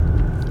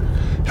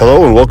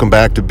Hello and welcome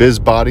back to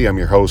BizBody. I'm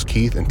your host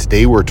Keith, and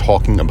today we're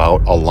talking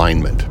about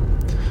alignment.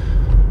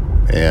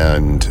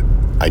 And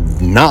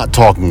I'm not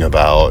talking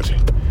about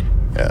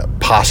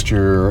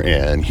posture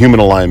and human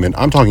alignment.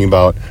 I'm talking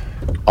about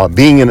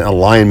being in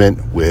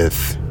alignment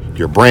with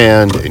your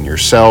brand and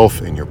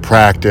yourself and your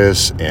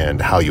practice and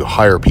how you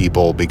hire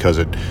people, because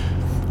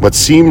what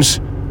seems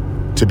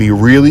to be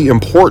really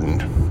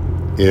important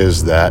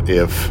is that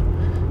if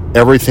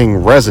everything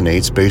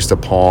resonates based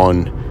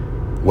upon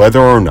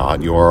whether or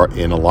not you are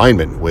in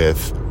alignment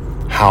with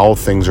how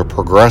things are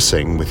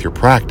progressing with your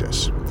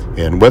practice,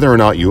 and whether or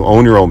not you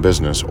own your own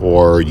business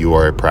or you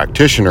are a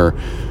practitioner.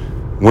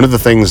 One of the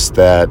things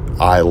that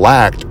I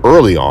lacked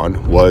early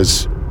on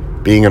was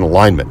being in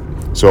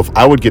alignment. So if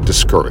I would get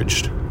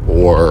discouraged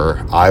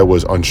or I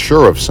was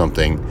unsure of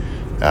something,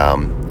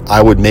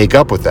 I would make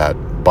up with that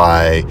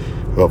by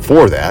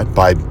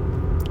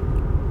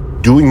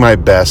doing my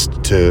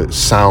best to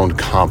sound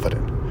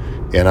confident.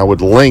 And I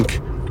would link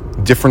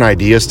different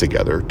ideas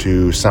together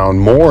to sound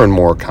more and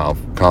more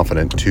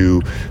confident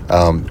to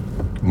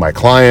my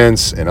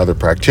clients and other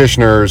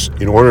practitioners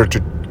in order to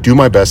do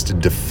my best to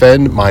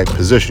defend my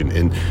position.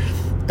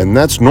 And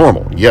that's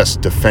normal. Yes,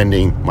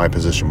 defending my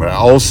position, but I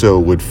also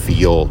would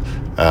feel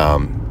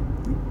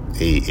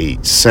a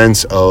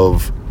sense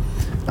of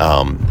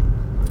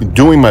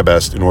doing my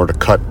best in order to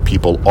cut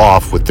people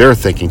off with their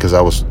thinking, because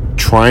I was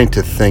trying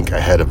to think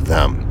ahead of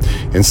them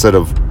instead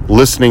of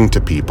listening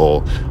to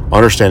people,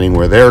 understanding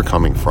where they're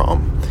coming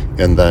from,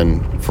 and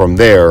then from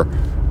there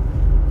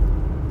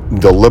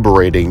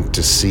deliberating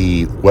to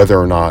see whether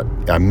or not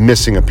I'm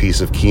missing a piece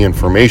of key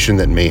information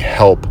that may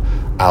help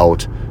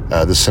out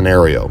the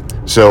scenario.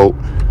 So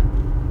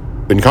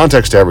in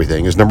context to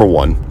everything is, number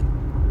one,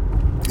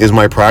 is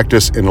my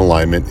practice in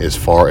alignment as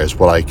far as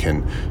what I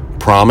can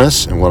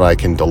promise and what I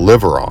can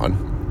deliver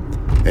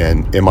on?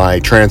 And am I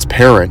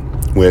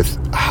transparent with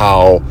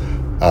how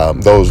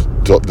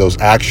those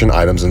action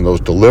items and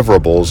those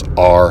deliverables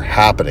are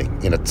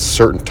happening in a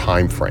certain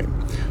time frame?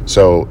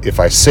 So if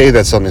I say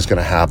that something's going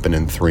to happen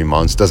in 3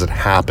 months, does it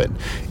happen?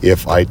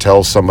 If I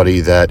tell somebody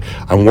that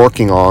I'm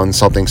working on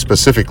something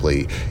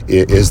specifically,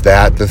 is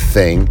that the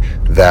thing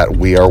that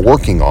we are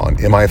working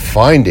on? Am I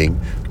finding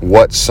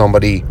what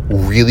somebody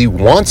really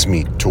wants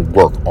me to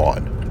work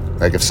on?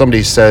 Like if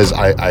somebody says,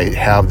 I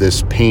have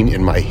this pain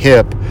in my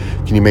hip,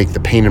 can you make the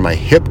pain in my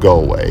hip go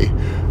away?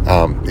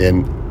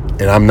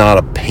 And I'm not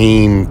a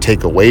pain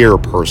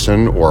takeawayer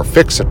person or a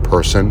fix-it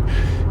person.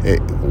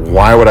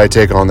 Why would I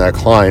take on that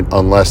client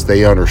unless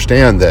they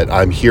understand that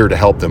I'm here to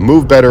help them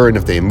move better, and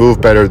if they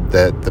move better,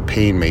 that the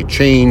pain may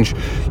change,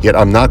 yet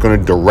I'm not going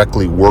to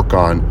directly work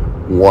on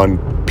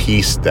one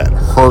piece that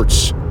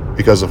hurts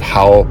because of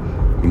how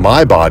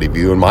my body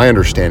view and my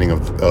understanding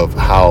of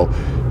how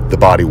the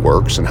body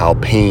works and how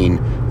pain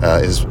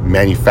is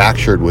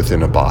manufactured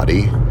within a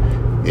body.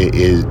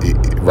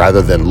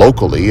 Rather than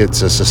locally,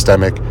 it's a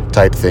systemic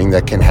type thing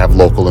that can have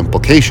local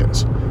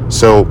implications.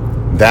 So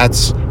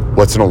that's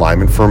what's in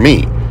alignment for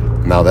me.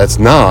 Now, that's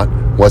not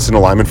what's in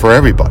alignment for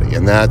everybody,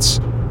 and that's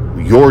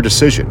your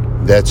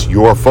decision. That's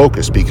your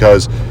focus,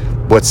 because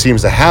what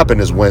seems to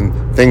happen is when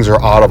things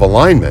are out of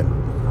alignment,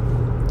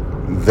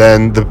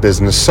 then the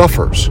business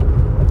suffers.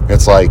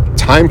 It's like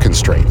time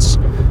constraints,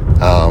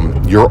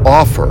 your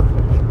offer,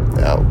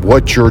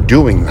 what you're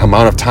doing, the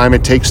amount of time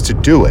it takes to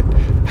do it,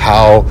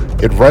 how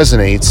it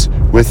resonates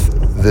with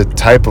the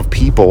type of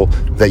people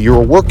that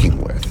you're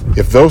working with.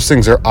 If those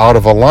things are out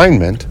of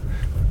alignment,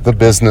 the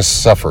business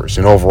suffers.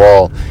 And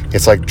overall,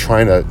 it's like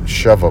trying to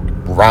shove a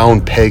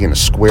round peg in a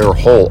square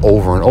hole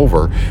over and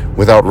over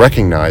without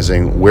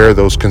recognizing where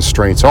those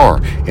constraints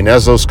are. And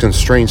as those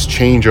constraints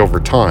change over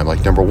time,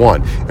 like number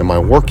one, am I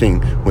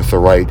working with the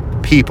right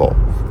people?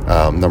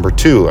 Number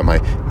two, am I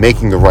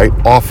making the right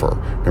offer?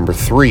 Number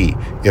three,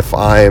 if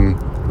I'm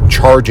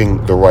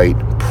charging the right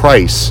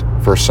price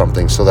for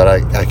something so that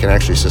I can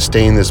actually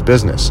sustain this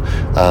business.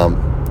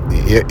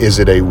 Is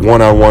it a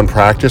one-on-one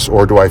practice,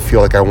 or do I feel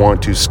like I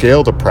want to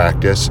scale the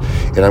practice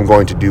and I'm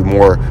going to do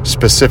more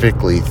specific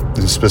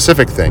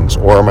things,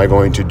 or am I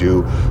going to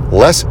do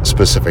less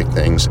specific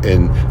things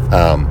and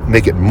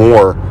make it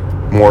more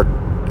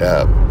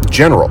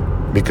general?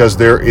 Because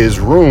there is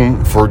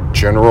room for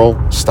general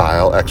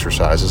style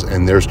exercises,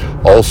 and there's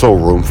also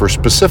room for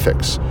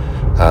specifics.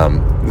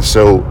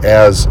 So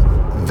as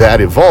that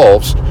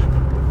evolves,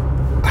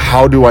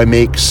 how do I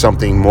make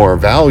something more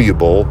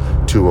valuable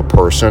to a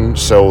person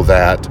so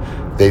that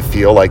they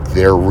feel like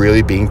they're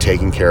really being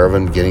taken care of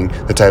and getting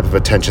the type of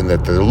attention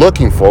that they're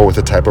looking for with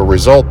the type of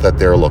result that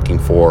they're looking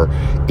for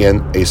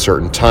in a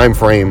certain time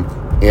frame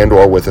and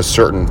or with a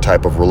certain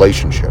type of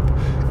relationship?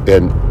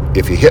 And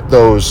if you hit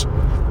those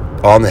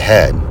on the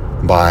head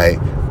by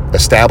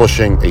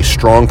establishing a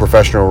strong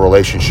professional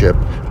relationship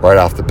right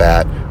off the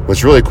bat.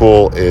 What's really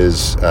cool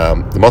is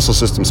the Muscle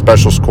System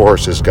Specialist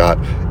course has got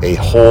a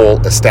whole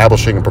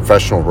establishing a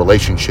professional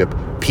relationship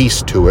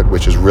piece to it,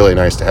 which is really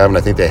nice to have. And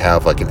I think they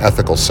have like an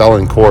ethical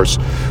selling course,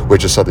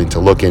 which is something to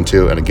look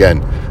into. And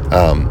again,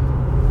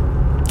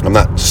 I'm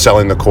not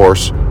selling the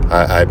course.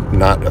 I'm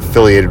not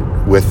affiliated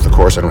with the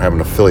course. I don't have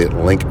an affiliate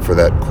link for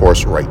that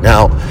course right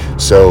now,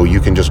 so you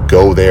can just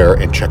go there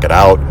and check it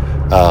out.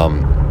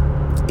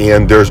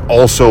 And there's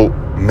also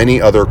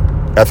many other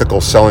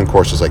ethical selling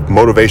courses, like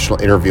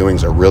motivational interviewing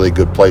is a really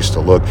good place to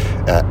look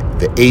at.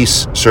 The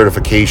ACE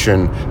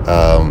certification,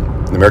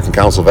 the American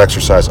Council of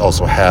Exercise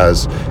also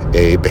has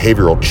a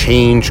behavioral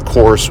change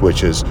course,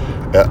 which is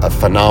a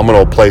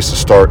phenomenal place to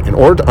start in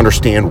order to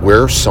understand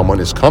where someone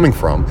is coming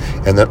from,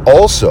 and then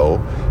also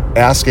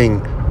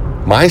asking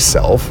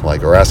myself,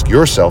 or ask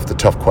yourself the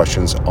tough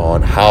questions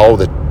on how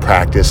the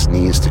practice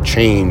needs to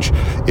change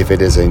if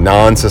it is a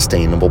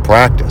non-sustainable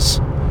practice.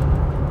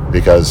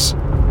 Because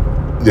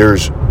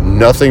there's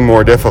nothing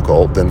more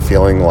difficult than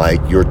feeling like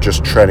you're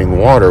just treading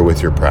water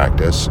with your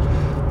practice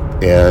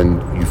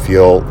and you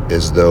feel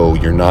as though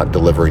you're not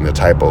delivering the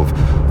type of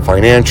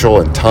financial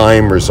and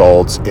time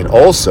results, and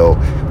also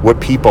what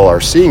people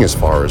are seeing as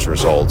far as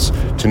results,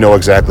 to know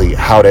exactly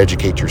how to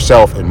educate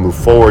yourself and move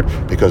forward,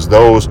 because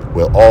those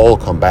will all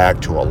come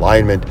back to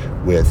alignment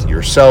with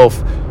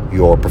yourself,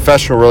 your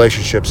professional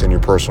relationships, and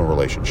your personal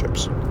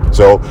relationships.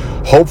 So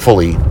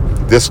hopefully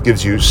this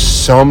gives you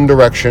some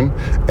direction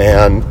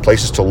and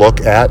places to look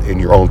at in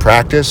your own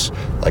practice.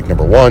 Like,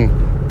 number one,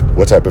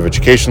 what type of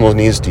educational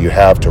needs do you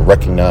have to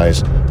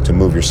recognize to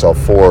move yourself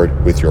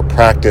forward with your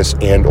practice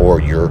and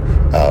or your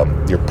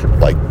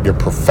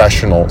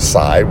professional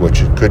side,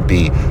 which it could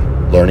be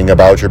learning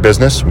about your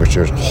business, which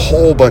there's a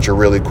whole bunch of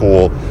really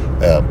cool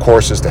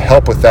courses to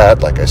help with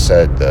that. Like I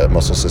said, the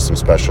Muscle System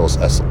Specialist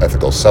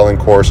Ethical Selling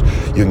course.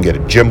 You can get a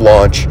gym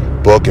launch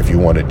book if you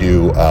want to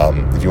do,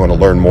 if you want to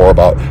learn more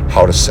about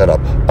how to set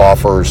up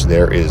offers.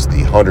 There is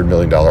the $100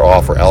 million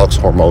offer. Alex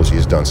Hormozy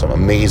has done some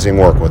amazing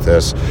work with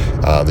this.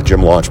 The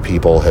gym launch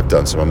people have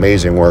done some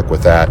amazing work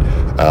with that,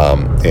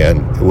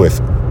 and with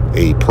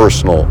a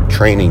personal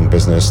training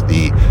business.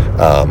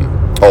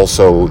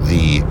 Also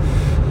the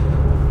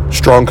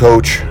Strong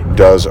Coach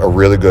does a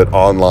really good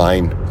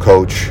online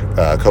coaching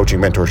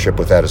mentorship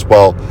with that as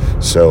well.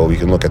 So you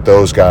can look at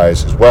those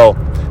guys as well.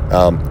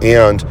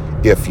 And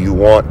if you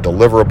want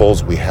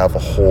deliverables, we have a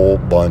whole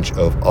bunch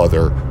of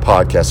other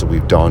podcasts that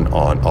we've done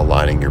on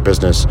aligning your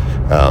business.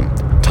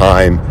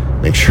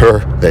 Time, make sure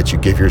that you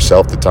give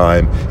yourself the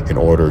time in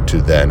order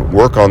to then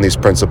work on these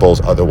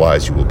principles.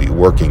 Otherwise, you will be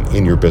working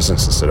in your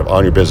business instead of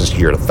on your business. You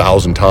hear it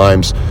 1,000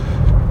 times.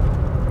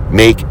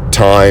 Make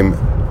time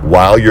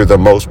while you're the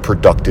most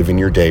productive in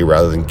your day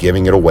rather than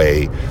giving it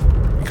away,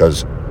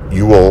 because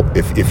you will,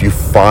 if you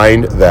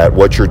find that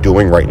what you're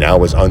doing right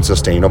now is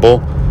unsustainable,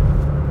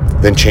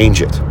 then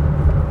change it.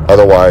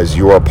 Otherwise,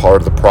 you are part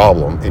of the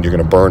problem and you're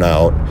going to burn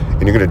out,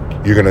 and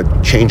you're going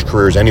to change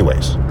careers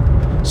anyways.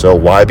 So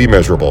why be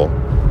miserable?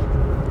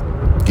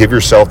 Give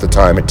yourself the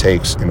time it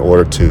takes in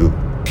order to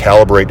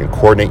calibrate and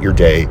coordinate your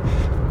day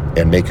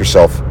and make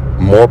yourself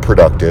more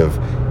productive,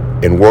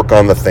 and work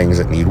on the things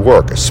that need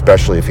work,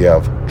 especially if you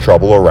have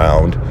trouble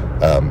around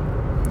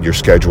your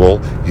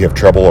schedule, you have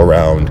trouble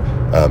around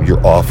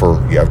your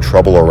offer, you have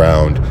trouble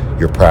around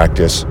your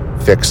practice.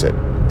 Fix it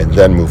and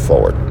then move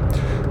forward.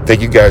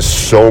 Thank you guys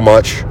so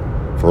much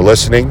for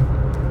listening.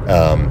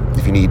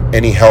 If you need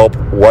any help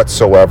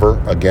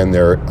whatsoever, again,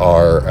 there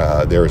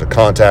is a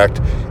contact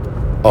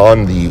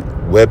on the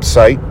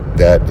website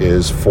that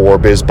is for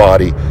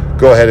BizBody.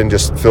 Go ahead and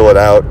just fill it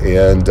out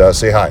and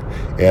say hi.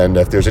 And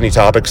if there's any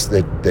topics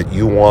that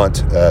you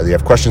want, that you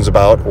have questions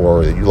about,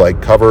 or that you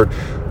like covered,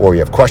 or you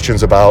have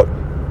questions about,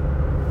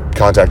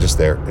 contact us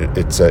there.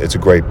 It's a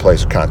great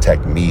place to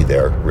contact me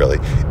there, really.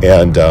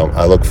 And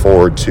I look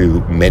forward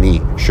to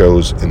many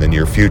shows in the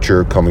near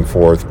future coming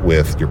forth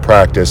with your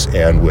practice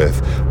and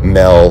with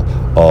Mel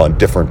on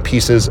different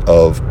pieces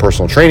of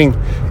personal training,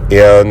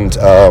 and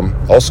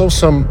also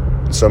some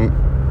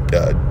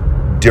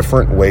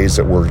different ways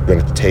that we're going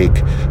to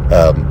take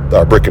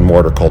our brick and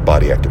mortar called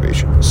body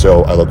activation.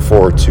 So I look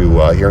forward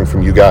to hearing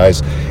from you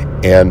guys.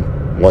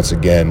 And once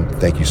again,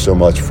 thank you so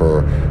much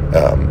for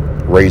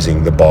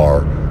raising the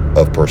bar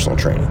of personal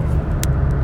training.